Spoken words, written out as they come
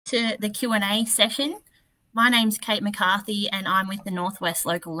to the Q&A session. My name's Kate McCarthy and I'm with the Northwest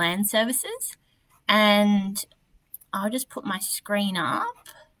Local Land Services. And I'll just put my screen up.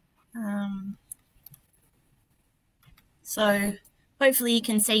 So hopefully you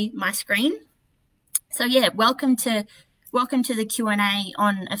can see my screen. So yeah, welcome to the Q&A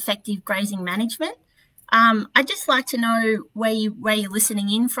on effective grazing management. I'd just like to know where you're listening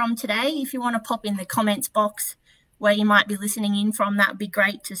in from today. If you want to pop in the comments box where you might be listening in from, that would be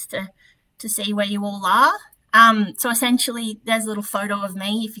great just to see where you all are. So essentially, there's a little photo of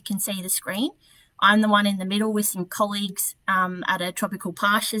me, if you can see the screen. I'm the one in the middle with some colleagues at a Tropical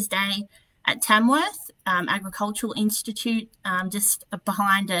Pastures Day at Tamworth Agricultural Institute, just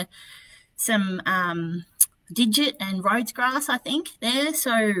behind some Digit and Rhodes grass, I think, there.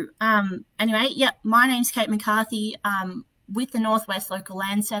 So anyway, yep, my name's Kate McCarthy with the Northwest Local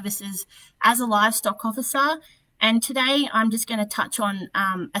Land Services as a livestock officer. And today I'm just going to touch on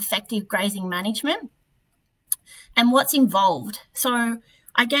effective grazing management and what's involved. So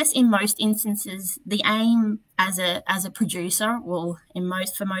I guess in most instances, the aim as a producer, well,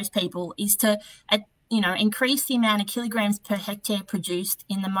 for most people, is to increase the amount of kilograms per hectare produced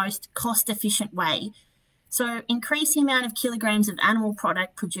in the most cost-efficient way. So increase the amount of kilograms of animal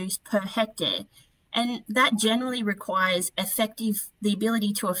product produced per hectare, and that generally requires the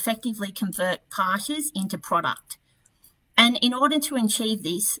ability to effectively convert pastures into product. And in order to achieve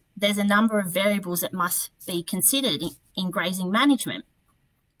this, there's a number of variables that must be considered in grazing management.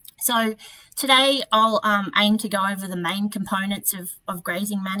 So today I'll aim to go over the main components of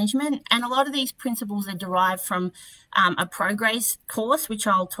grazing management, and a lot of these principles are derived from a ProGraze course, which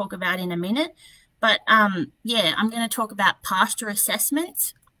I'll talk about in a minute. But yeah, I'm going to talk about pasture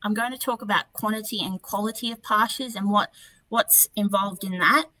assessments. I'm going to talk about quantity and quality of pastures and what's involved in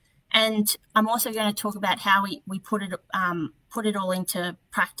that. And I'm also going to talk about how we put it all into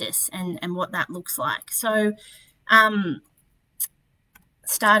practice and what that looks like. So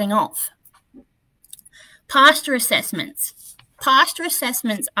starting off, pasture assessments. Pasture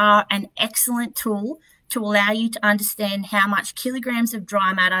assessments are an excellent tool to allow you to understand how much kilograms of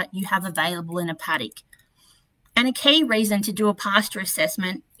dry matter you have available in a paddock. And a key reason to do a pasture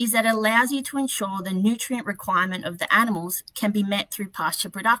assessment is that it allows you to ensure the nutrient requirement of the animals can be met through pasture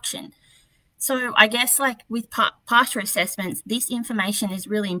production. So I guess like with pasture assessments, this information is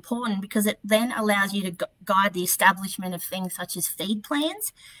really important because it then allows you to guide the establishment of things such as feed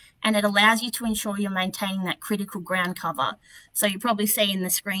plans, and it allows you to ensure you're maintaining that critical ground cover. So you probably see in the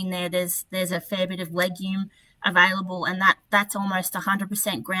screen there's a fair bit of legume available, and that's almost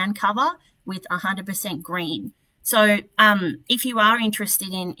 100% ground cover with 100% green. So if you are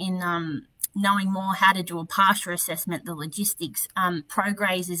interested in knowing more how to do a pasture assessment, the logistics,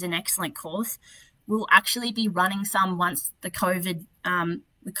 ProGraze is an excellent course. We'll actually be running some once the COVID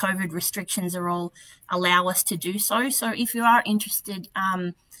restrictions are all allow us to do so. So if you are interested,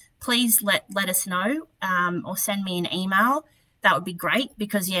 please let us know or send me an email. That would be great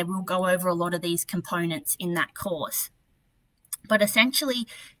because, yeah, we'll go over a lot of these components in that course. But essentially,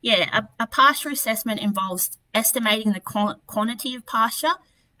 yeah, a pasture assessment involves estimating the quantity of pasture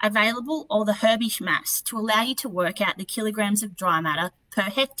available or the herbage mass to allow you to work out the kilograms of dry matter per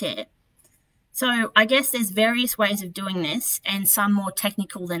hectare. So I guess there's various ways of doing this and some more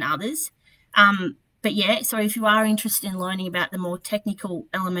technical than others. But yeah, so if you are interested in learning about the more technical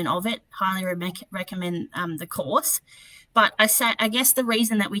element of it, highly recommend the course. But I guess the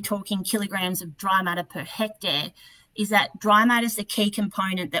reason that we're talking kilograms of dry matter per hectare is that dry matter is the key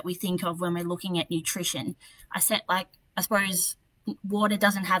component that we think of when we're looking at nutrition. I suppose water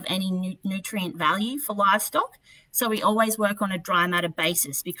doesn't have any nutrient value for livestock, so we always work on a dry matter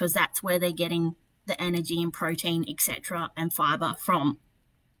basis because that's where they're getting the energy and protein, etc., and fiber from.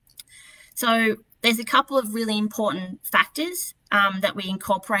 So there's a couple of really important factors that we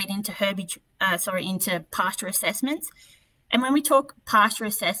incorporate into into pasture assessments. And when we talk pasture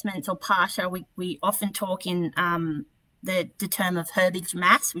assessments or pasture, we often talk in the term of herbage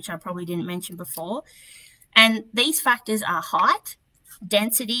mass, which I probably didn't mention before. And these factors are height,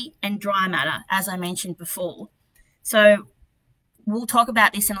 density, and dry matter, as I mentioned before. So we'll talk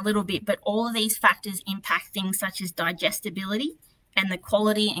about this in a little bit, but all of these factors impact things such as digestibility and the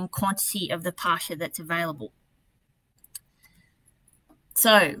quality and quantity of the pasture that's available.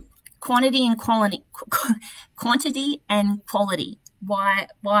 So quantity and quality. Why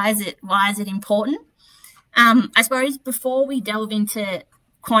is it important? I suppose before we delve into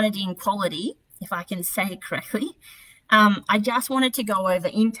quantity and quality, if I can say it correctly, I just wanted to go over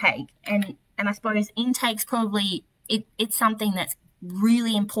intake, and I suppose intake's probably it's something that's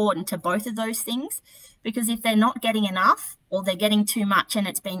really important to both of those things, because if they're not getting enough, or they're getting too much and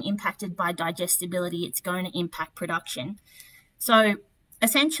it's being impacted by digestibility, it's going to impact production. So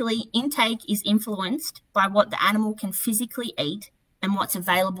essentially, intake is influenced by what the animal can physically eat and what's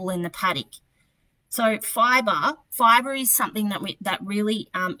available in the paddock. So fiber is something that really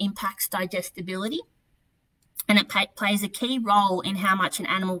impacts digestibility, and it plays a key role in how much an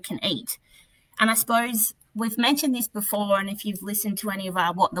animal can eat. And I suppose we've mentioned this before, and if you've listened to any of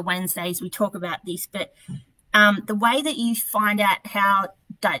our What the Wednesdays, we talk about this, but the way that you find out how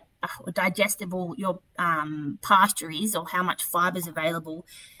digestible your pasture is, or how much fiber is available,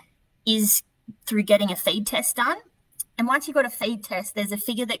 is through getting a feed test done. And once you've got a feed test, there's a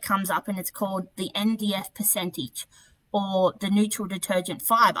figure that comes up, and it's called the NDF percentage, or the neutral detergent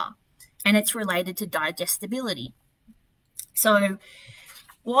fiber, and it's related to digestibility. So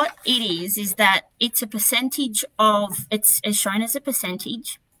what it is that it's a percentage of, it's shown as a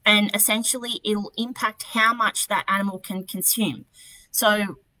percentage, and essentially it'll impact how much that animal can consume.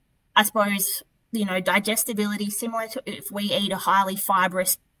 So I suppose, digestibility, similar to if we eat a highly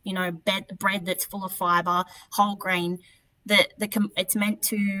fibrous, bread that's full of fiber, whole grain, it's meant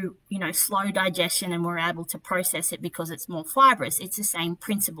to, slow digestion, and we're able to process it because it's more fibrous. It's the same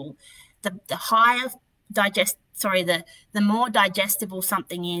principle. The more digestible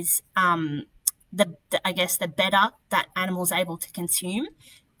something is, the better that animal's able to consume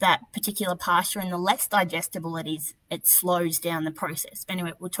that particular pasture, and the less digestible it is, it slows down the process.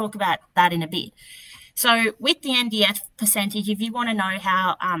 Anyway, we'll talk about that in a bit. So with the NDF percentage, if you want to know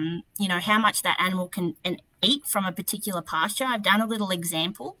how, how much that animal can eat from a particular pasture, I've done a little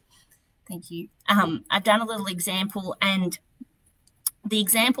example. Thank you. I've done a little example, and the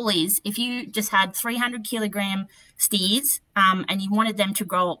example is if you just had 300 kilogram steers and you wanted them to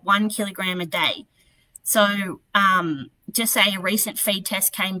grow at 1 kilogram a day. So just say a recent feed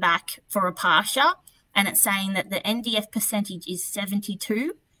test came back for a pasture, and it's saying that the NDF percentage is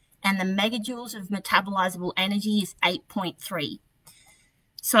 72 and the megajoules of metabolizable energy is 8.3.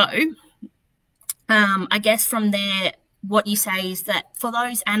 So I guess from there, what you say is that for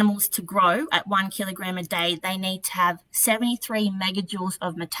those animals to grow at 1 kilogram a day, they need to have 73 megajoules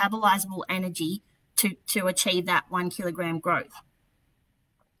of metabolizable energy to achieve that 1 kilogram growth.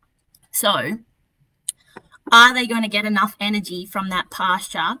 So are they going to get enough energy from that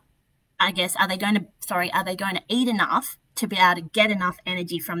pasture? I guess, are they going to eat enough to be able to get enough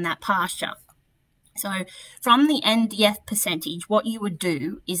energy from that pasture? So from the NDF percentage, what you would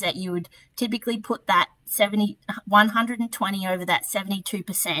do is that you would typically put that 120 over that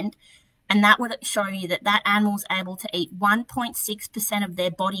 72%, and that would show you that that animal's able to eat 1.6% of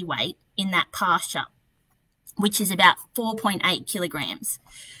their body weight in that pasture, which is about 4.8 kilograms.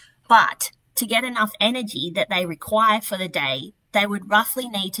 But to get enough energy that they require for the day, they would roughly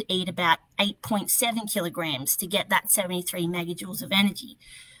need to eat about 8.7 kilograms to get that 73 megajoules of energy.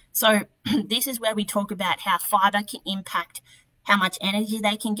 So this is where we talk about how fiber can impact how much energy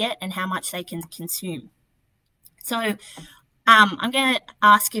they can get and how much they can consume. So I'm going to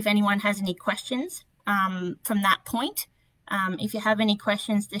ask if anyone has any questions from that point. If you have any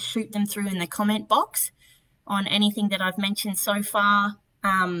questions, just shoot them through in the comment box on anything that I've mentioned so far.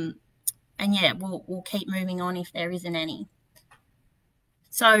 And yeah, we'll keep moving on if there isn't any.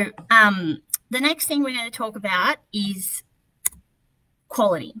 So the next thing we're going to talk about is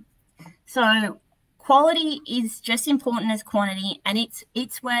quality. So quality is just important as quantity, and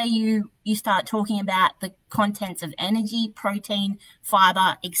it's where you start talking about the contents of energy, protein,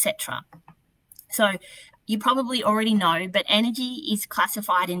 fiber, etc. So you probably already know, but energy is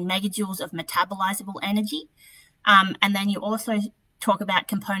classified in megajoules of metabolizable energy, and then you also talk about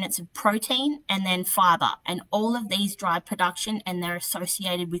components of protein and then fiber, and all of these drive production, and they're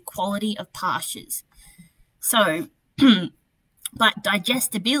associated with quality of pastures. So but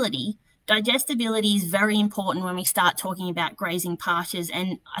digestibility is very important when we start talking about grazing pastures,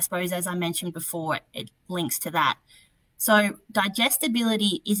 and I suppose, as I mentioned before, it links to that. So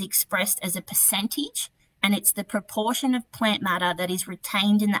digestibility is expressed as a percentage, and it's the proportion of plant matter that is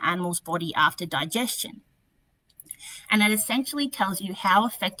retained in the animal's body after digestion. And it essentially tells you how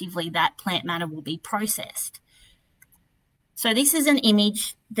effectively that plant matter will be processed. So this is an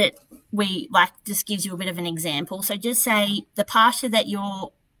image that just gives you a bit of an example. So just say the pasture that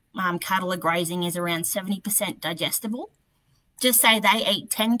your cattle are grazing is around 70% digestible. Just say they eat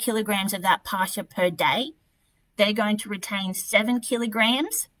 10 kilograms of that pasture per day. They're going to retain 7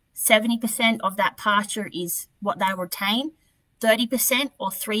 kilograms. 70% of that pasture is what they retain. 30%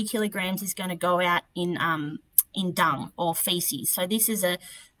 or 3 kilograms is going to go out in dung or feces. So this is an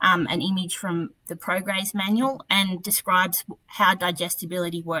image from the ProGraze manual and describes how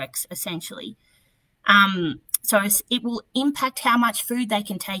digestibility works essentially. So it will impact how much food they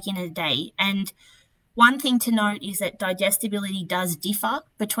can take in a day. And one thing to note is that digestibility does differ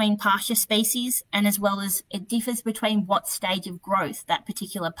between pasture species, and as well as it differs between what stage of growth that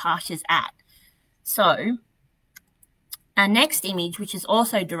particular pasture's at. So our next image, which is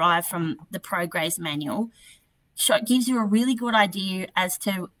also derived from the ProGraze manual, gives you a really good idea as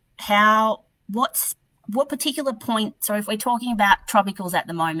to what particular point. So if we're talking about tropicals at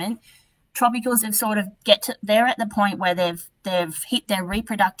the moment, tropicals have sort of they're at the point where they've hit their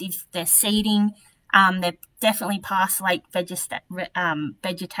reproductive, their seeding, they're definitely past late vegetative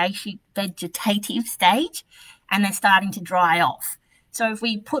stage, and they're starting to dry off. So if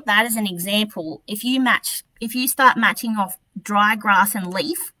we put that as an example, if you start matching off dry grass and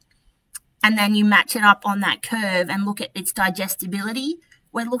leaf, and then you match it up on that curve and look at its digestibility,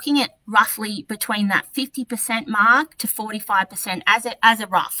 we're looking at roughly between that 50% mark to 45% as a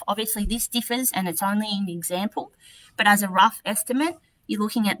rough. Obviously, this differs, and it's only an example, but as a rough estimate, you're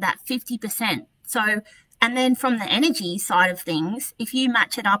looking at that 50%. So, and then from the energy side of things, if you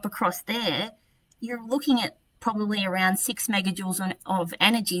match it up across there, you're looking at probably around 6 megajoules of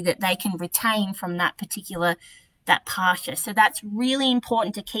energy that they can retain from that pasture. So that's really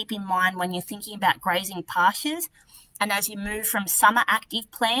important to keep in mind when you're thinking about grazing pastures. And as you move from summer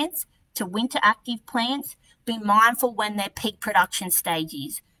active plants to winter active plants, be mindful when their peak production stage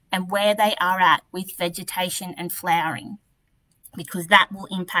is and where they are at with vegetation and flowering, because that will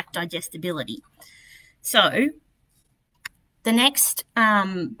impact digestibility. So the next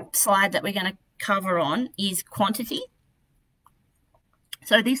slide that we're going to cover on is quantity.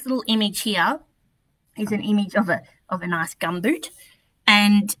 So this little image here is an image of a nice gumboot,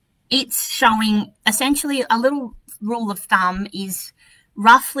 and it's showing essentially a little rule of thumb is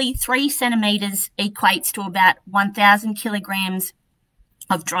roughly 3 centimeters equates to about 1,000 kilograms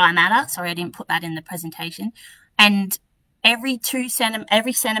of dry matter. Sorry, I didn't put that in the presentation. And every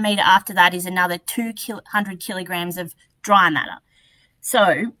centimeter after that is another 200 kilograms of dry matter.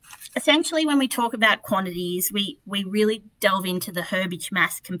 So essentially, when we talk about quantities, we really delve into the herbage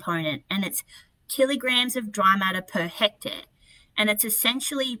mass component, and it's kilograms of dry matter per hectare. And it's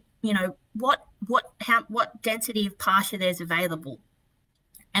essentially, you know, what density of pasture there's available,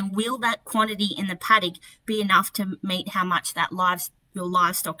 and will that quantity in the paddock be enough to meet how much that your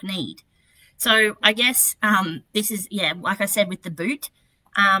livestock need. So I guess this is, like I said with the boot,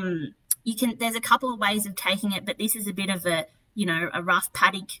 there's a couple of ways of taking it, but this is a bit of a rough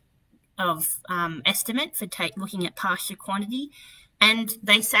paddock of estimate for looking at pasture quantity. And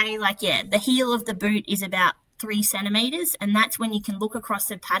they say the heel of the boot is about 3 centimeters, and that's when you can look across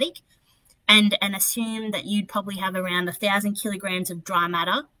the paddock and assume that you'd probably have around 1,000 kilograms of dry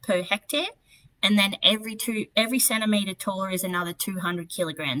matter per hectare, and then every centimeter taller is another 200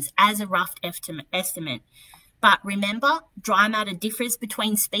 kilograms as a rough estimate. But remember, dry matter differs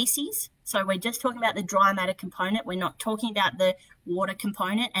between species, so we're just talking about the dry matter component. We're not talking about the water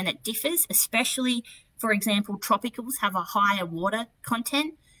component, and it differs, especially, for example, tropicals have a higher water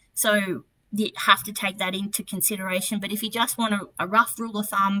content, so you have to take that into consideration. But if you just want a rough rule of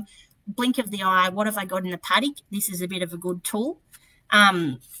thumb, blink of the eye, what have I got in the paddock? This is a bit of a good tool.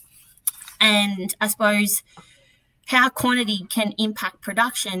 And I suppose how quantity can impact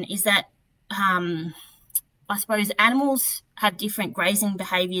production is that I suppose animals have different grazing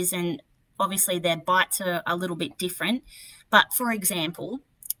behaviours, and obviously their bites are a little bit different. But for example,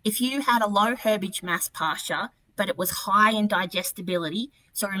 if you had a low herbage mass pasture, but it was high in digestibility,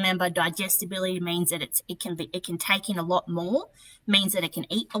 so remember, digestibility means that it can take in a lot more, means that it can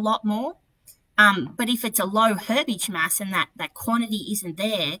eat a lot more. But if it's a low herbage mass and that quantity isn't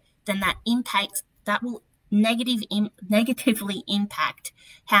there, then that will negatively impact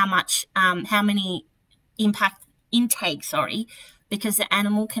how many intake, because the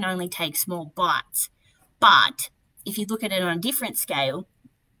animal can only take small bites. But if you look at it on a different scale,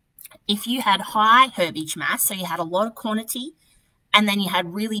 if you had high herbage mass, so you had a lot of quantity, and then you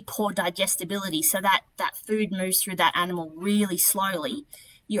had really poor digestibility, so that food moves through that animal really slowly,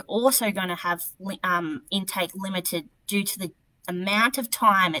 you're also going to have intake limited due to the amount of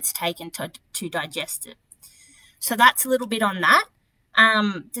time it's taken to digest it. So that's a little bit on that.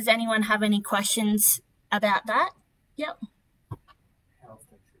 Does anyone have any questions about that? Yep.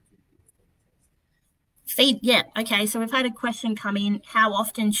 Feed, yeah. Okay, so we've had a question come in. How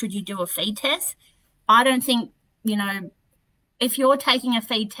often should you do a feed test? I don't think, if you're taking a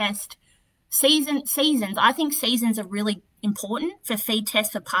feed test, seasons, I think seasons are really important for feed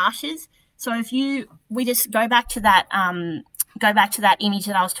tests for pastures. So if we just go back to that image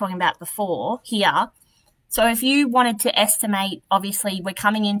that I was talking about before here. So if you wanted to estimate, obviously we're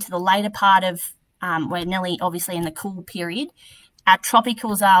coming into the later part of we're nearly obviously in the cool period. Our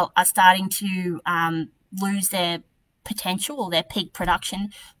tropicals are starting to lose their potential or their peak production,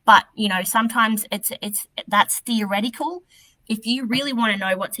 but sometimes that's theoretical. If you really want to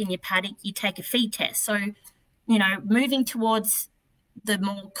know what's in your paddock, you take a feed test. So moving towards the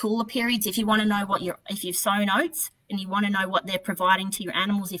more cooler periods, if you want to know if you've sown oats and you want to know what they're providing to your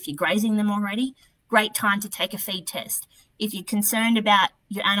animals, if you're grazing them already, great time to take a feed test. If you're concerned about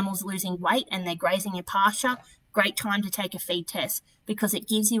your animals losing weight and they're grazing your pasture, great time to take a feed test, because it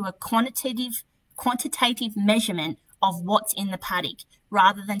gives you a quantitative measurement of what's in the paddock,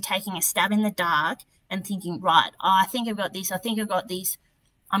 rather than taking a stab in the dark and thinking, right, I think I've got this,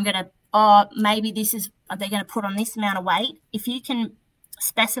 I'm going to, maybe they're going to put on this amount of weight. If you can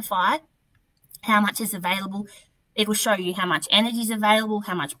specify how much is available, it'll show you how much energy is available,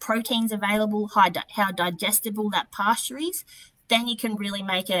 how much protein is available, how digestible that pasture is. Then you can really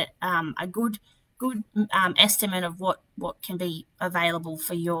make a good estimate of what can be available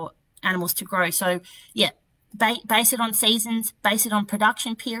for your animals to grow. So yeah, base it on seasons, base it on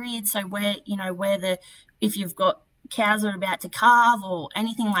production periods. So if you've got cows that are about to calve or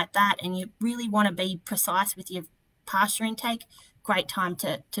anything like that, and you really want to be precise with your pasture intake, great time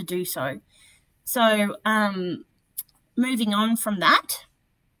to do so. So moving on from that,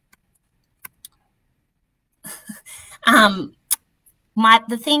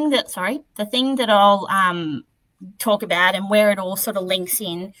 the thing that I'll talk about and where it all sort of links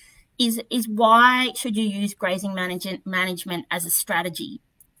in is why should you use grazing management as a strategy?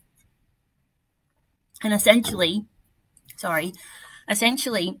 And essentially,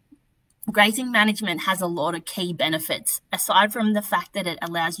 grazing management has a lot of key benefits, aside from the fact that it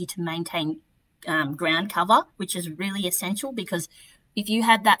allows you to maintain ground cover, which is really essential, because if you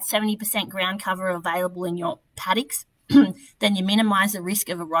had that 70% ground cover available in your paddocks, then you minimize the risk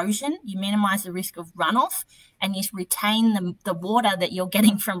of erosion, you minimize the risk of runoff, and you retain the water that you're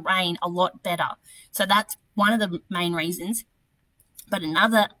getting from rain a lot better. So that's one of the main reasons. But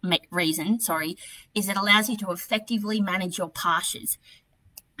another reason, is it allows you to effectively manage your pastures.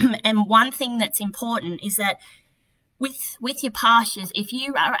 And one thing that's important is that with your pastures, if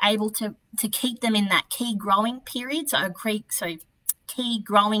you are able to keep them in that key growing period, so key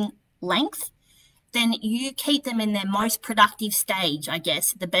growing length, then you keep them in their most productive stage, I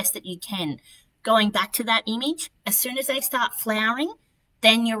guess, the best that you can. Going back to that image, as soon as they start flowering,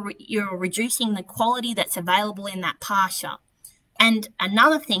 then you're reducing the quality that's available in that pasture. And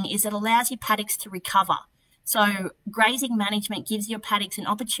another thing is it allows your paddocks to recover. So grazing management gives your paddocks an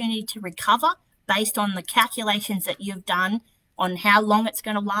opportunity to recover based on the calculations that you've done on how long it's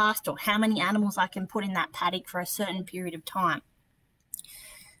going to last, or how many animals I can put in that paddock for a certain period of time.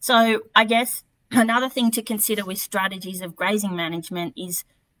 So I guess another thing to consider with strategies of grazing management is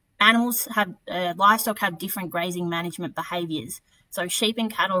livestock have different grazing management behaviours. So sheep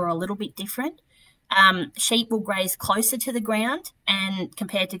and cattle are a little bit different. Sheep will graze closer to the ground and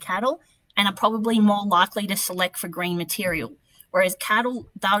compared to cattle, and are probably more likely to select for green material. Whereas cattle,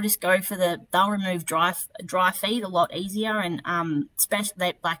 they'll just go for they'll remove dry feed a lot easier, and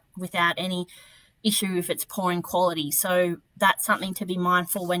especially without any issue if it's poor in quality. So that's something to be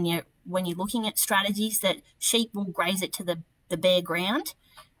mindful when you're looking at strategies, that sheep will graze it to the bare ground.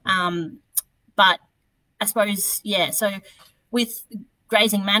 But I suppose, so with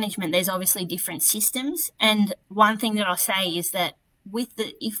grazing management, there's obviously different systems. And one thing that I'll say is that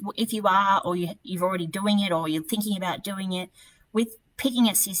if you are, or you're already doing it, or you're thinking about doing it, with picking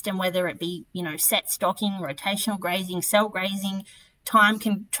a system, whether it be, set stocking, rotational grazing, cell grazing, time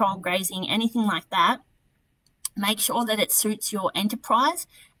control grazing, anything like that, make sure that it suits your enterprise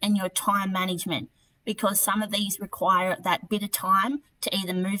and your time management, because some of these require that bit of time to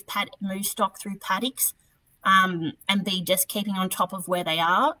either move stock through paddocks, and be just keeping on top of where they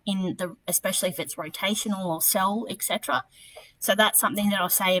are especially if it's rotational or cell, etc. So that's something that I'll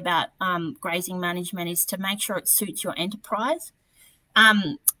say about grazing management, is to make sure it suits your enterprise.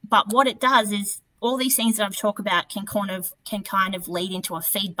 But what it does is all these things that I've talked about can kind of lead into a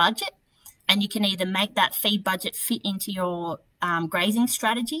feed budget, and you can either make that feed budget fit into your grazing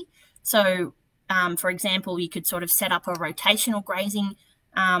strategy. So, for example, you could sort of set up a rotational grazing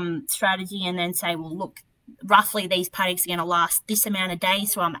strategy, and then say, well, look, roughly these paddocks are going to last this amount of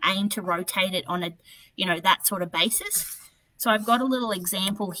days, so I'm aimed to rotate it on that sort of basis. So I've got a little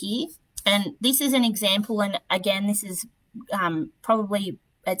example here, and this is an example, and again, this is probably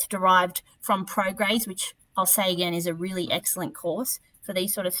it's derived from ProGraze, which I'll say again is a really excellent course for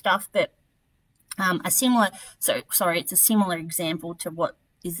these sort of stuff. But it's a similar example to what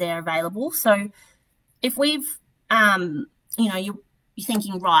is there available. So if we've you're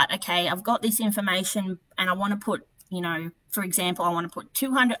thinking, right, okay, I've got this information and I want to put, for example, I want to put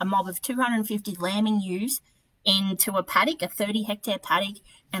a mob of 250 lambing ewes into a paddock, a 30-hectare paddock,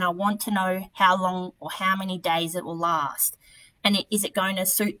 and I want to know how long or how many days it will last. And is it going to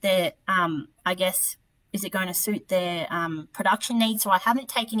suit their, is it going to suit their production needs? So I haven't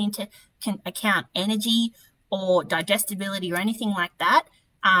taken into account energy or digestibility or anything like that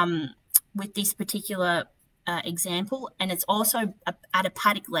with this particular example. And it's also at a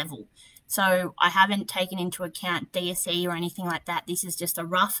paddock level. So I haven't taken into account DSE or anything like that. This is just a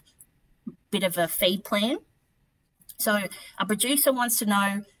rough bit of a feed plan. So a producer wants to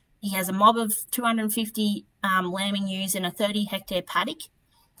know, he has a mob of 250 lambing ewes in a 30-hectare paddock.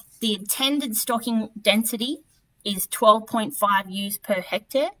 The intended stocking density is 12.5 ewes per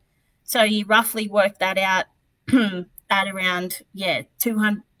hectare. So you roughly work that out at around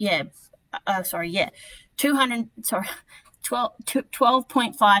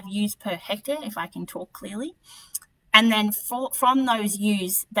 12.5 ewes per hectare, if I can talk clearly. And then from those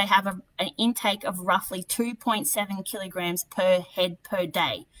ewes, they have an intake of roughly 2.7 kilograms per head per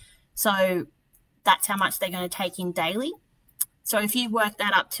day. So that's how much they're going to take in daily. So if you work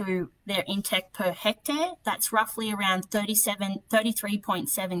that up to their intake per hectare, that's roughly around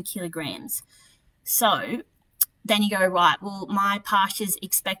 33.7 kilograms. So then you go, right, well, my pasture's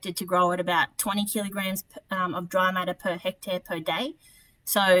expected to grow at about 20 kilograms of dry matter per hectare per day.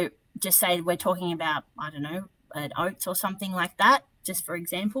 So just say we're talking about, I don't know, oats or something like that, just for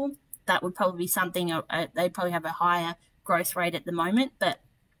example. That would probably be something, they probably have a higher growth rate at the moment. But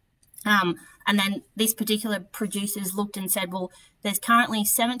and then this particular producers looked and said, well, there's currently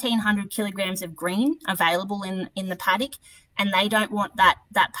 1,700 kilograms of green available in the paddock, and they don't want that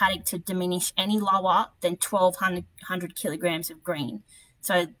paddock to diminish any lower than 1,200 kilograms of green.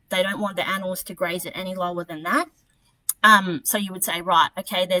 So they don't want the animals to graze at any lower than that. So you would say, right,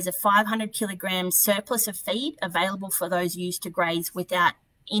 okay, there's a 500 kilogram surplus of feed available for those ewes to graze without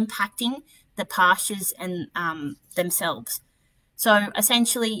impacting the pastures and themselves. So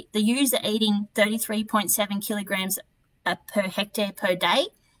essentially, the ewes are eating 33.7 kilograms per hectare per day,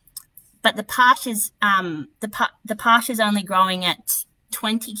 but the pasture's only growing at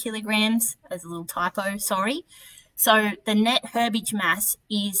 20 kilograms. There's a little typo, sorry. So the net herbage mass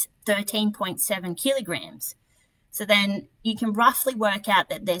is 13.7 kilograms. So then you can roughly work out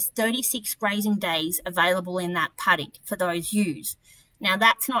that there's 36 grazing days available in that paddock for those ewes. Now,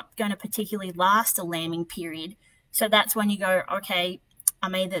 that's not going to particularly last a lambing period. So that's when you go, okay, I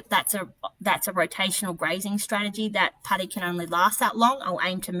mean, that's a rotational grazing strategy. That paddock can only last that long. I'll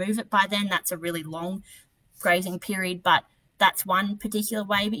aim to move it by then. That's a really long grazing period, but that's one particular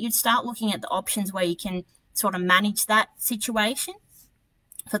way. But you'd start looking at the options where you can sort of manage that situation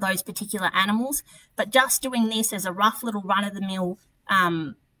for those particular animals. But just doing this as a rough little run-of-the-mill,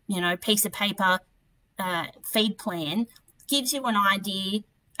 piece of paper feed plan gives you an idea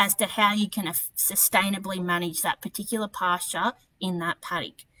as to how you can sustainably manage that particular pasture in that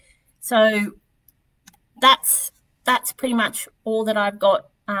paddock. So that's pretty much all that I've got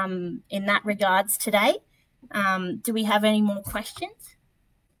in that regards today. Do we have any more questions?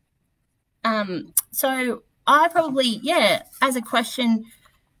 So I probably, as a question,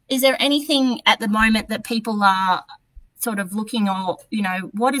 is there anything at the moment that people are sort of looking, or,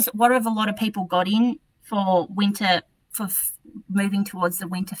 what have a lot of people got in for winter, for moving towards the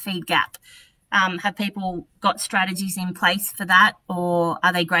winter feed gap? Have people got strategies in place for that, or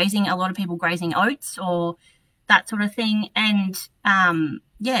are they grazing, a lot of people grazing oats or that sort of thing? And so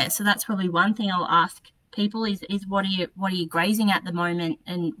that's probably one thing I'll ask people is what are you grazing at the moment,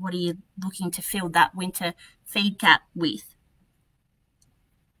 and what are you looking to fill that winter feed gap with?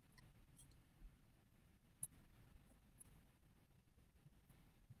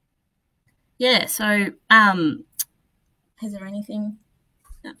 So is there anything?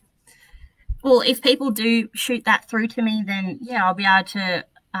 No. Well, if people do shoot that through to me, then I'll be able to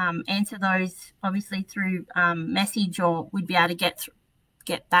answer those obviously through message, or we'd be able to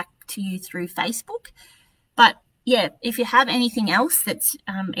get back to you through Facebook. But if you have anything else that's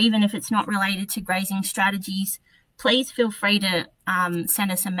even if it's not related to grazing strategies, please feel free to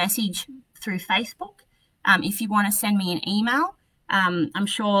send us a message through Facebook. If you want to send me an email, I'm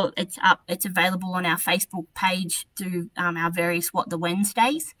sure it's available on our Facebook page through our various What the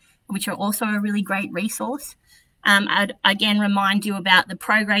Wednesdays, which are also a really great resource. I'd again remind you about the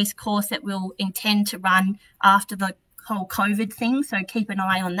Progress course that we'll intend to run after the whole COVID thing, so keep an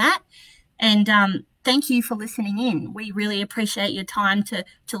eye on that. And thank you for listening in. We really appreciate your time to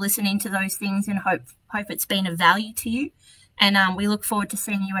listen into those things, and hope it's been of value to you. And we look forward to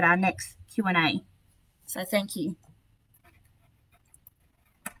seeing you at our next Q&A. So thank you.